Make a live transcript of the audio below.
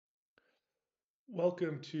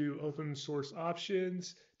Welcome to Open Source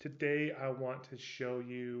Options. Today I want to show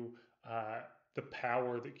you the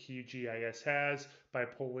power that QGIS has by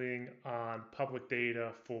pulling on public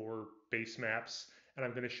data for Basemaps. And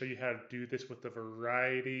I'm going to show you how to do this with a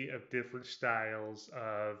variety of different styles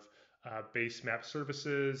of Basemap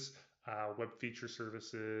services, web feature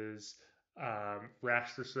services,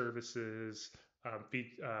 raster services, um,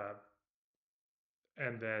 fe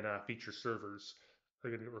and then feature servers.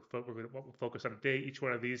 We'll focus on today. Each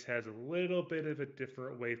one of these has a little bit of a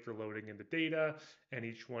different way for loading in the data, and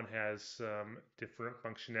each one has some different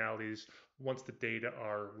functionalities once the data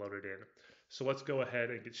are loaded in. So let's go ahead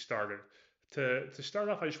and get started. To start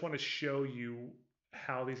off, I just want to show you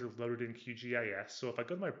how these are loaded in QGIS. So if I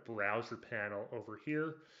go to my browser panel over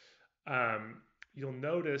here, um, you'll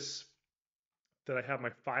notice that I have my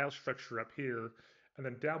file structure up here. And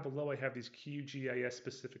then down below, I have these QGIS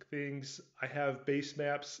specific things. I have base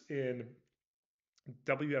maps in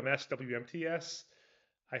WMS, WMTS.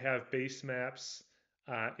 I have base maps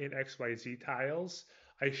in XYZ tiles.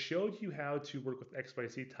 I showed you how to work with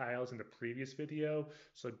XYZ tiles in the previous video,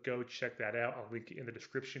 so go check that out. I'll link it in the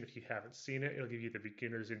description if you haven't seen it. It'll give you the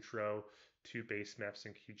beginner's intro to base maps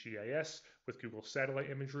in QGIS with Google satellite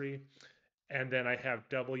imagery. And then I have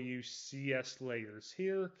WCS layers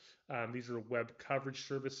here. These are web coverage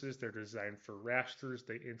services. They're designed for rasters.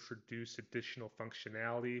 They introduce additional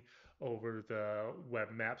functionality over the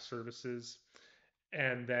web map services.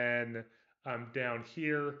 And then down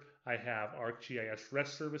here, I have ArcGIS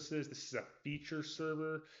REST services. This is a feature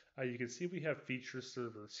server. You can see we have feature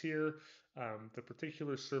servers here. The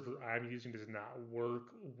particular server I'm using does not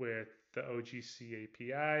work with the OGC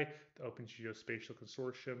API, the Open Geospatial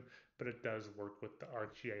Consortium, but it does work with the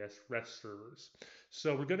ArcGIS REST servers.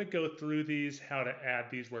 So we're going to go through these, how to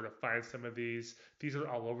add these, where to find some of these. These are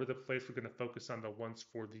all over the place. We're going to focus on the ones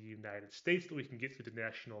for the United States that we can get through the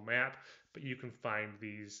national map, but you can find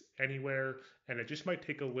these anywhere, and it just might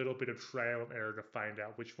take a little bit of trial and error to find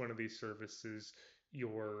out which one of these services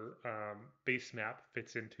your base map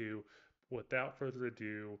fits into. Without further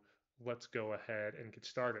ado, let's go ahead and get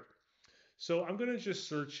started. So I'm going to just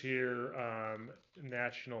search here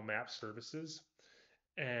National Map Services,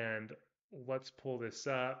 and let's pull this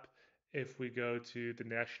up. If we go to the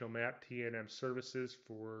National Map TNM services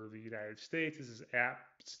for the United States, this is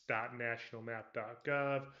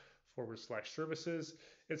apps.nationalmap.gov/services.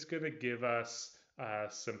 It's going to give us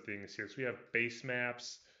some things here. So we have base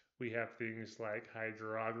maps, we have things like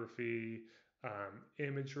hydrography,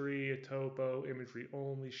 imagery, topo, imagery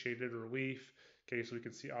only, shaded relief. Okay, so we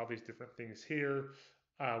can see all these different things here.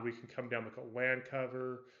 We can come down, look at land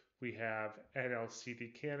cover. We have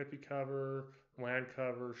NLCD canopy cover, land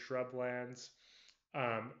cover, shrublands.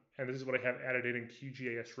 And this is what I have added in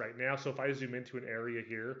QGIS right now. So if I zoom into an area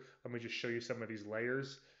here, let me just show you some of these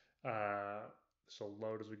layers. So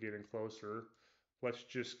load as we get in closer. Let's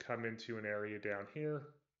just come into an area down here.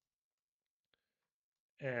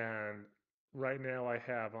 And right now I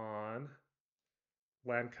have on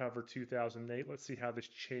land cover 2008. Let's see how this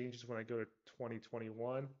changes when I go to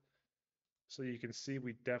 2021. So you can see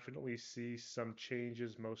we definitely see some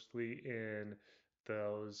changes, mostly in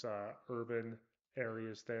those urban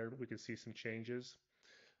areas there. We can see some changes.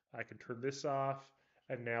 I can turn this off,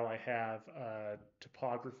 and now I have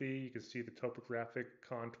topography. You can see the topographic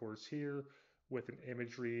contours here with an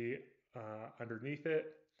imagery underneath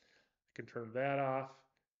it. I can turn that off,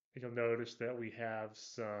 and you'll notice that we have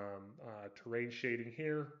some terrain shading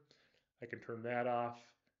here. I can turn that off,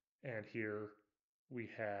 and here we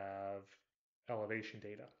have elevation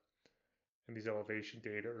data. And these elevation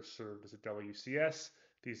data are served as a WCS.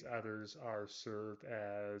 These others are served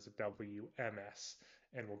as a WMS.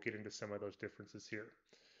 And we'll get into some of those differences here.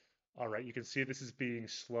 All right, you can see this is being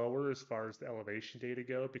slower as far as the elevation data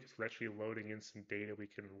go because we're actually loading in some data we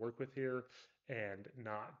can work with here and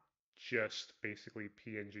not just basically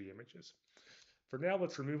PNG images. For now,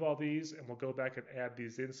 let's remove all these and we'll go back and add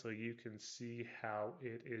these in so you can see how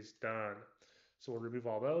it is done. So we'll remove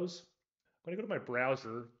all those. I'm going to go to my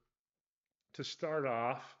browser. To start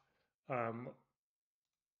off, um,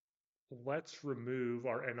 let's remove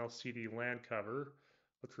our NLCD land cover.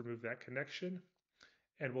 Let's remove that connection.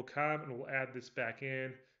 And we'll come and we'll add this back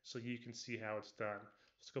in so you can see how it's done.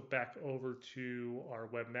 Let's go back over to our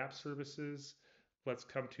web map services. Let's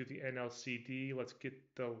come to the NLCD. Let's get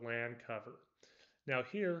the land cover. Now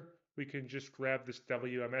here, we can just grab this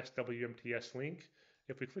WMS, WMTS link.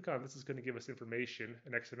 If we click on this, it's going to give us information,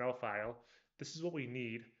 an XML file. This is what we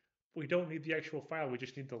need. We don't need the actual file, we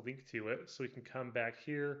just need the link to it. So we can come back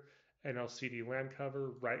here, NLCD land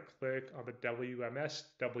cover, right click on the WMS,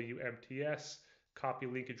 WMTS, copy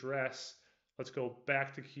link address. Let's go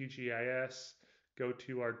back to QGIS, go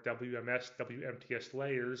to our WMS, WMTS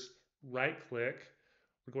layers, right click.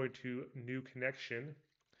 We're going to new connection,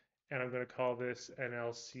 and I'm going to call this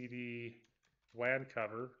NLCD land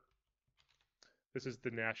cover. This is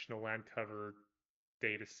the National Land Cover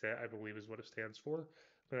data set, I believe is what it stands for.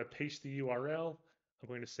 I'm going to paste the URL. I'm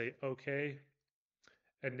going to say OK.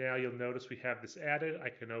 And now you'll notice we have this added. I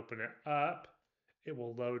can open it up. It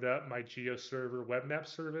will load up my GeoServer web map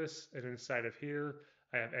service. And inside of here,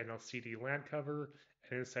 I have NLCD land cover.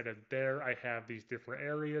 And inside of there, I have these different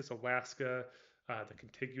areas, Alaska, the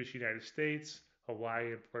contiguous United States,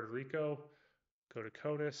 Hawaii, and Puerto Rico. Go to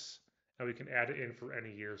CONUS, and we can add it in for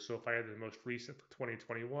any year. So if I had the most recent for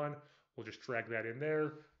 2021, we'll just drag that in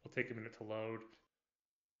there. It'll take a minute to load.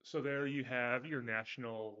 So there you have your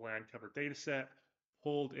national land cover data set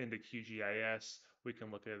pulled into QGIS. We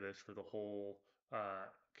can look at this for the whole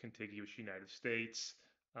contiguous United States,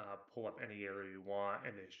 pull up any area we want,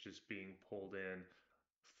 and it's just being pulled in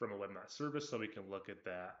from a web map service, so we can look at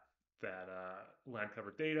that land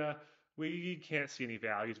cover data. We can't see any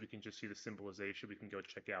values. We can just see the symbolization. We can go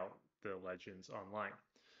check out the legends online.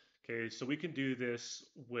 Okay, so we can do this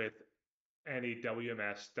with any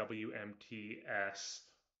WMS, WMTS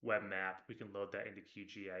web map. We can load that into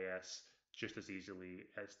QGIS just as easily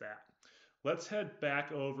as that. Let's head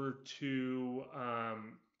back over to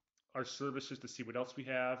our services to see what else we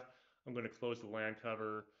have. I'm going to close the land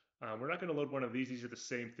cover. We're not going to load one of these. These are the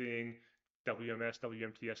same thing. WMS,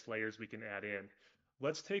 WMTS layers we can add in.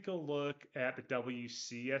 Let's take a look at the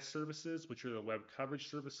WCS services, which are the web coverage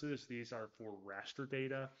services. These are for raster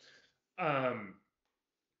data.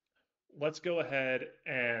 Let's go ahead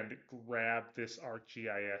and grab this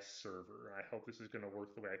ArcGIS server. I hope this is going to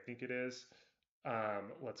work the way I think it is.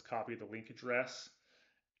 Let's copy the link address,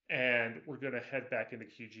 and we're going to head back into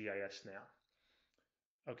QGIS now.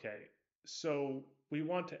 Okay, so we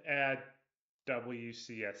want to add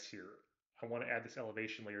WCS here. I want to add this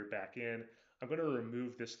elevation layer back in. I'm going to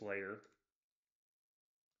remove this layer.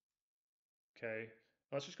 Okay,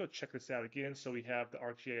 let's just go check this out again. So we have the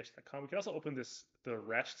arcgis.com. We can also open the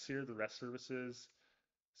RESTs here, the REST services,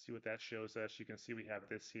 see what that shows us. You can see we have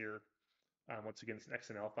this here. Once again, it's an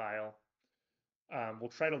XML file. We'll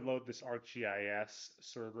try to load this ArcGIS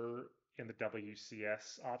server in the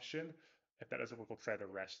WCS option. If that doesn't work, we'll try the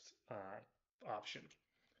REST option.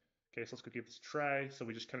 Okay, so let's go give this a try. So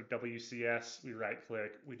we just kind of WCS, we right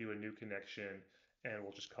click, we do a new connection, and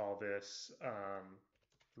we'll just call this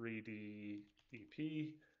 3D EP,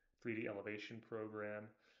 3D elevation program,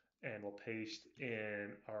 and we'll paste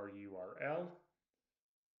in our URL.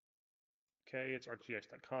 Okay, it's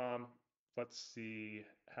arcgis.com. Let's see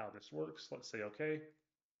how this works. Let's say okay.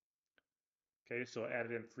 Okay, so I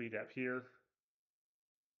added in 3dep here,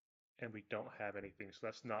 and we don't have anything, so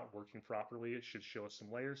that's not working properly. It should show us some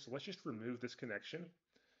layers. So let's just remove this connection.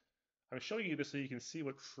 I'm showing you this so you can see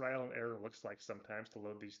what trial and error looks like sometimes to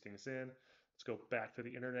load these things in. Let's go back to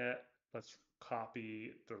the internet. Let's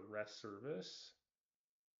copy the REST service,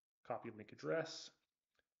 copy link address,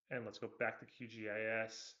 and let's go back to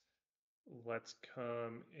QGIS. Let's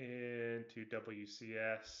come into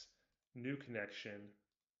WCS, new connection,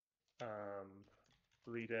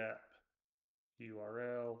 3dep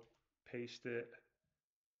URL, paste it,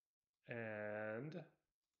 and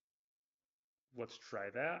let's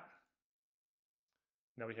try that.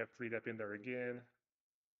 Now we have 3dep in there again.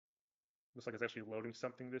 Looks like it's actually loading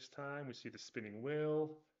something this time. We see the spinning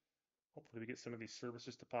wheel. Hopefully we get some of these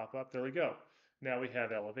services to pop up. There we go. Now we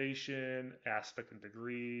have elevation, aspect and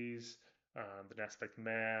degrees, the aspect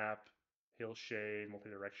map, hill shade,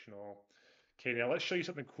 multidirectional. Okay, now let's show you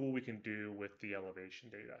something cool we can do with the elevation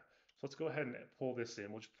data. So let's go ahead and pull this in.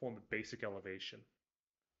 We'll just pull in the basic elevation.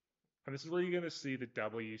 And this is where you're going to see the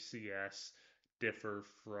WCS differ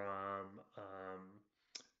from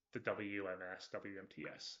the WMS,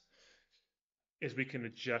 WMTS, is we can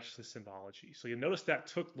adjust the symbology. So you'll notice that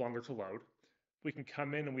took longer to load. We can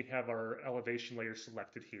come in and we have our elevation layer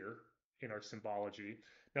selected here in our symbology.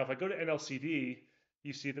 Now, if I go to NLCD,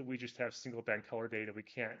 you see that we just have single band color data. We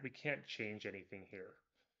can't change anything here.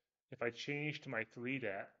 If I change to my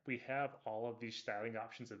 3dep, we have all of these styling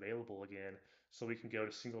options available again. So we can go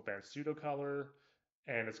to single band pseudo color,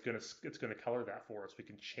 and it's gonna color that for us. We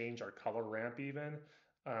can change our color ramp even.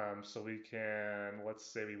 So we can, let's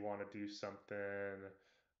say we want to do something.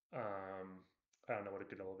 I don't know what a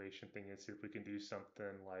good elevation thing is here. If we can do something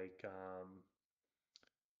like,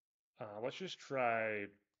 let's just try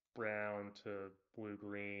brown to blue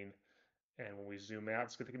green. And when we zoom out,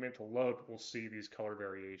 it's going to take a minute to load, but we'll see these color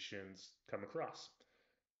variations come across.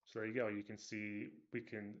 So there you go. You can see we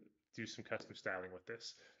can do some custom styling with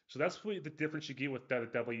this. So that's what the difference you get with the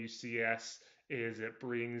WCS is it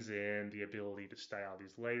brings in the ability to style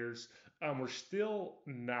these layers. We're still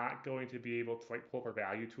not going to be able to like pull up our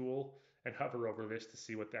value tool and hover over this to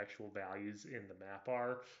see what the actual values in the map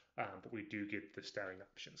are, but we do get the styling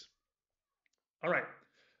options. All right,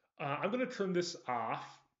 I'm going to turn this off.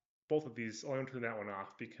 Both of these, I'm going to turn that one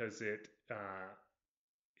off because it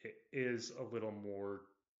is a little more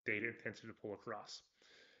data intensive to pull across.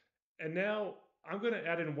 And now I'm going to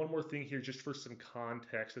add in one more thing here just for some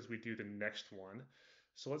context as we do the next one.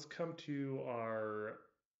 So let's come to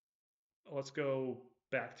let's go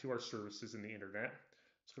back to our services in the internet.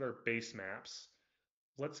 Let's go to our base maps.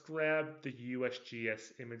 Let's grab the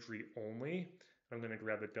USGS imagery only. I'm going to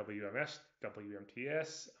grab the WMS,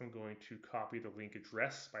 WMTS. I'm going to copy the link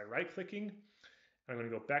address by right-clicking. I'm going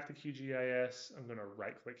to go back to QGIS. I'm going to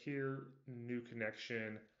right-click here, new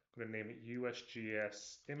connection. I'm going to name it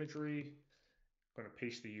USGS imagery. I'm going to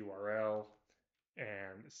paste the URL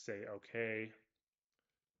and say OK.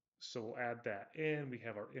 So we'll add that in. We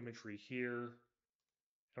have our imagery here,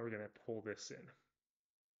 and we're going to pull this in.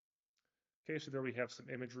 Okay, so there we have some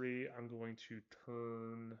imagery. I'm going to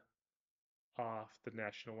turn off the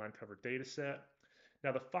National Land Cover data set.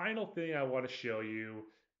 Now, the final thing I want to show you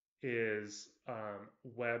is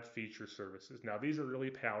web feature services. Now, these are really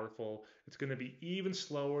powerful. It's going to be even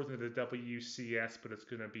slower than the WCS, but it's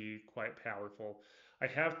going to be quite powerful. I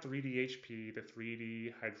have 3D HP, the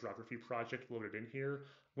 3D hydrography project loaded in here.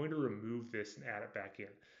 I'm going to remove this and add it back in.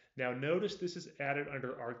 Now, notice this is added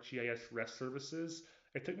under ArcGIS REST services.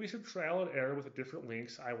 It took me some trial and error with the different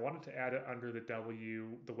links. I wanted to add it under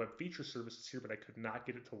the web feature services here, but I could not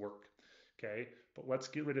get it to work. Okay, but let's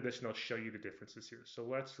get rid of this and I'll show you the differences here. So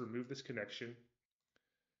let's remove this connection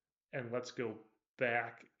and let's go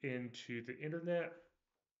back into the internet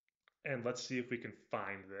and let's see if we can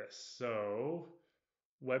find this. So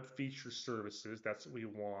web feature services, that's what we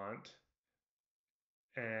want.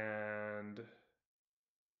 And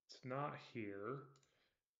it's not here.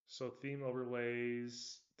 So theme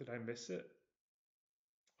overlays, did I miss it?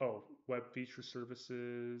 Oh, web feature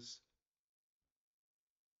services,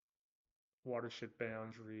 watershed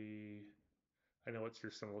boundary. I know it's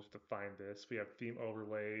here somewhere to find this. We have theme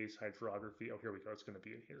overlays, hydrography. Oh, here we go. It's going to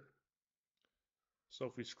be in here. So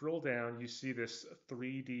if we scroll down, you see this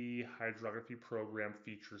 3D hydrography program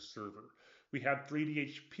feature server. We have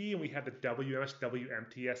 3D HP and we have the WMS,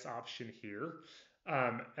 WMTS option here.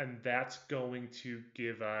 And that's going to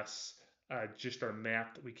give us just our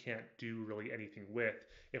map that we can't do really anything with.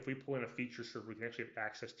 If we pull in a feature server, we can actually have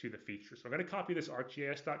access to the feature. So I'm going to copy this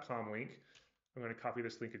arcgis.com link. I'm going to copy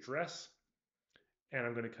this link address. And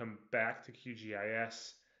I'm going to come back to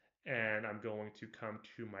QGIS and I'm going to come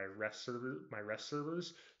to my REST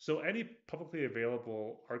servers. So any publicly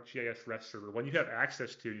available ArcGIS REST server, when you have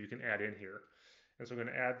access to, you can add in here. And so I'm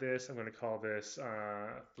going to add this. I'm going to call this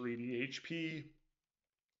 3DHP,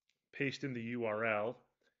 paste in the URL,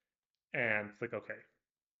 and click OK.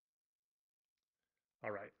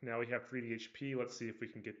 All right, now we have 3DHP. Let's see if we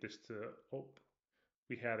can get this to, oh,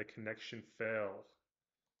 we had a connection fail.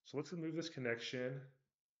 So let's remove this connection,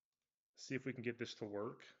 see if we can get this to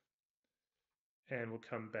work. And we'll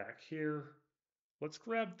come back here. Let's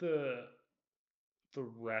grab the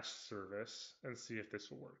REST service and see if this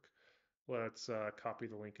will work. Let's copy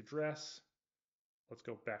the link address. Let's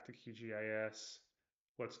go back to QGIS.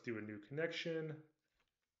 Let's do a new connection,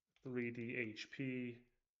 3DHP.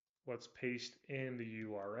 Let's paste in the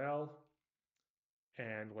URL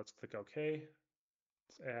and let's click OK.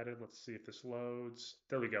 It's added. Let's see if this loads.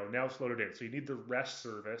 There we go. Now it's loaded in. So you need the REST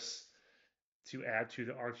service to add to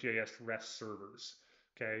the ArcGIS REST servers.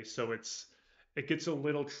 Okay, so it gets a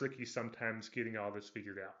little tricky sometimes getting all this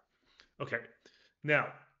figured out. Okay, now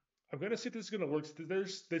I'm going to see if this is going to work.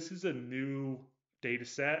 This is a new data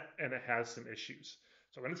set and it has some issues.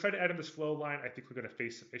 So I'm going to try to add in this flow line. I think we're going to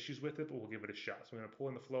face some issues with it, but we'll give it a shot. So I'm going to pull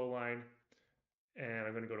in the flow line and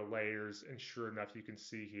I'm going to go to layers, and sure enough, you can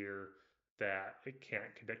see here that it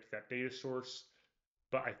can't connect to that data source,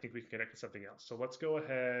 but I think we can connect to something else. So let's go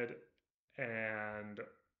ahead and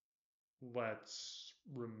let's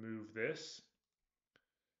remove this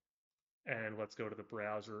and let's go to the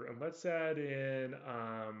browser and let's add in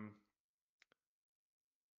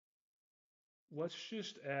let's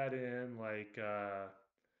just add in like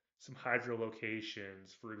some hydro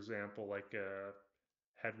locations, for example, like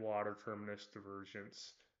headwater terminus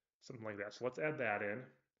divergence, something like that. So let's add that in.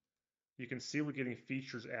 You can see we're getting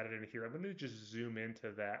features added in here. I'm going to just zoom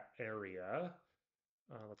into that area.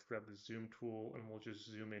 Let's grab the zoom tool and we'll just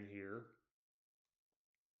zoom in here.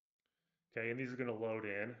 Okay, and these are going to load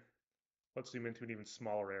in. Let's zoom into an even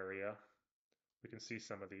smaller area. We can see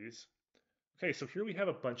some of these. Okay, so here we have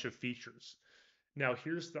a bunch of features. Now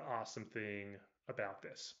here's the awesome thing about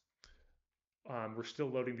this. We're still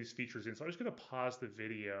loading these features in, so I'm just going to pause the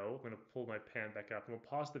video. I'm going to pull my pan back up and we'll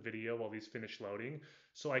pause the video while these finish loading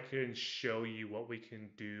so I can show you what we can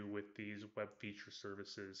do with these web feature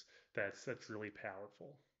services that's really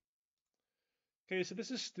powerful. Okay, so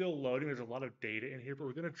this is still loading. There's a lot of data in here, but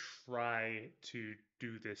we're going to try to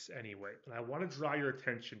do this anyway. And I want to draw your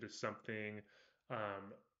attention to something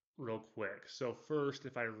um, real quick. So first,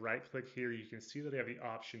 if I right click here, you can see that I have the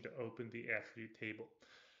option to open the attribute table.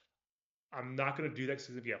 I'm not going to do that because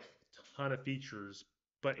there's going to be a ton of features,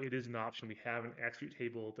 but it is an option. We have an attribute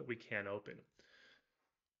table that we can open.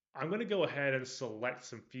 I'm going to go ahead and select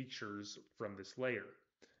some features from this layer.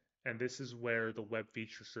 And this is where the web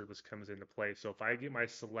feature service comes into play. So if I get my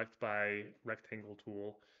select by rectangle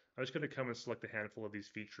tool, I'm just going to come and select a handful of these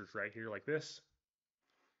features right here like this.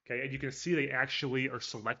 Okay, and you can see they actually are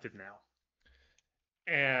selected now.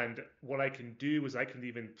 And what I can do is I can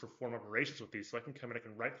even perform operations with these. So I can come and I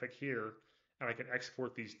can right click here and I can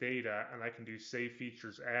export these data and I can do save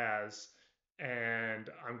features as, and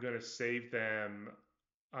I'm going to save them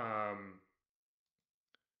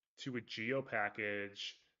to a geo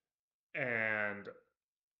package. And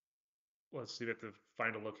let's see, we have to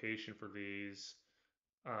find a location for these,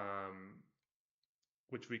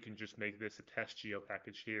 which we can just make this a test geo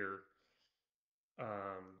package here.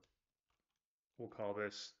 We'll call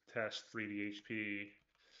this test 3D HP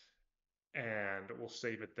and we'll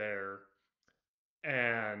save it there.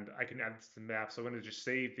 And I can add this to the map. So I'm going to just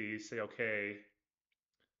save these, say okay.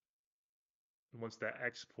 And once that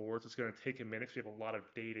exports, it's going to take a minute because we have a lot of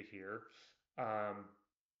data here.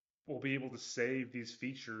 We'll be able to save these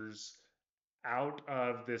features out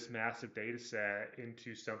of this massive data set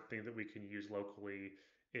into something that we can use locally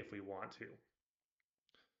if we want to.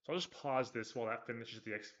 So I'll just pause this while that finishes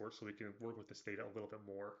the export so we can work with this data a little bit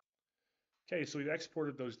more. Okay, so we've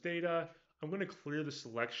exported those data. I'm going to clear the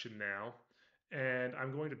selection now, and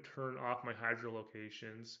I'm going to turn off my hydro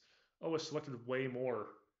locations. Oh, it selected way more.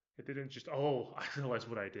 It didn't just, oh, I realized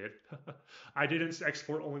what I did. I didn't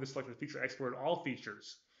export only the selected feature, I exported all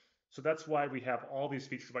features. So that's why we have all these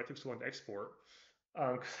features. Why it took so long to export.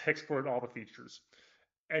 I exported all the features.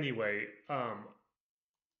 Anyway,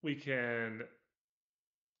 we can,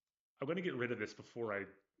 I'm going to get rid of this before I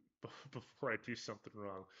do something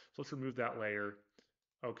wrong. So let's remove that layer.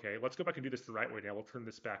 Okay, let's go back and do this the right way now. We'll turn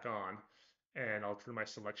this back on and I'll turn my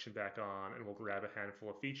selection back on and we'll grab a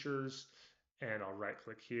handful of features and I'll right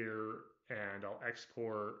click here and I'll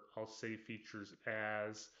export. I'll save features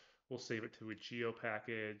as, we'll save it to a geo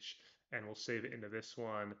package and we'll save it into this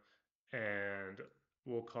one and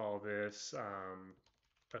we'll call this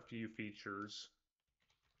a few features.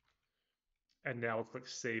 And now we'll click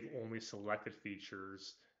Save Only Selected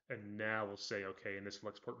Features. And now we'll say OK, and this will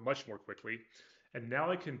export much more quickly. And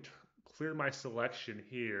now I can clear my selection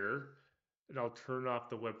here, and I'll turn off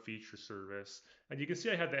the web feature service. And you can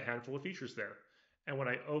see I have that handful of features there. And when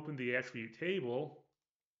I open the attribute table,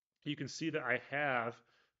 you can see that I have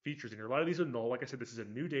features in here. A lot of these are null. Like I said, this is a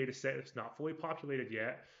new data set. It's not fully populated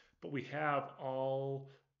yet, but we have all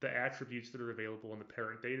the attributes that are available in the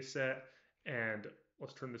parent data set. And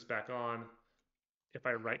let's turn this back on. If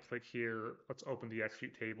I right click here, let's open the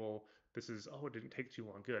attribute table. This is, oh, it didn't take too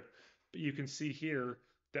long, good. But you can see here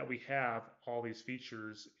that we have all these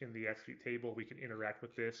features in the attribute table. We can interact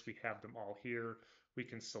with this. We have them all here. We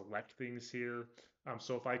can select things here.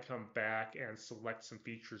 So if I come back and select some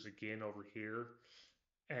features again over here,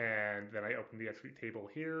 and then I open the attribute table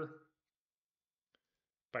here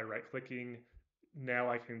by right clicking, now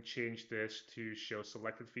I can change this to show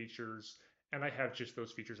selected features, and I have just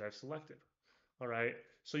those features I've selected. All right,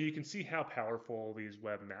 so you can see how powerful these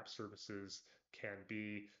web map services can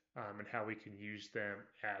be and how we can use them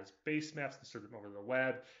as base maps to serve them over the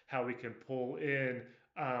web, how we can pull in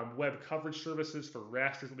web coverage services for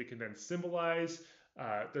rasters that we can then symbolize.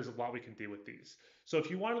 There's a lot we can do with these. So if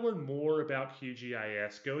you want to learn more about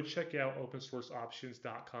QGIS, go check out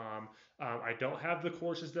opensourceoptions.com. I don't have the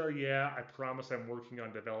courses there yet. I promise I'm working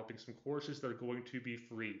on developing some courses that are going to be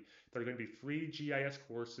free. They're going to be free GIS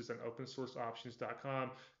courses on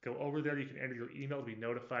opensourceoptions.com. Go over there. You can enter your email to be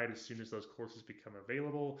notified as soon as those courses become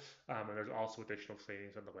available. And there's also additional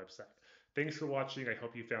trainings on the website. Thanks for watching. I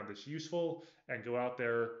hope you found this useful, and go out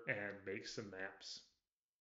there and make some maps.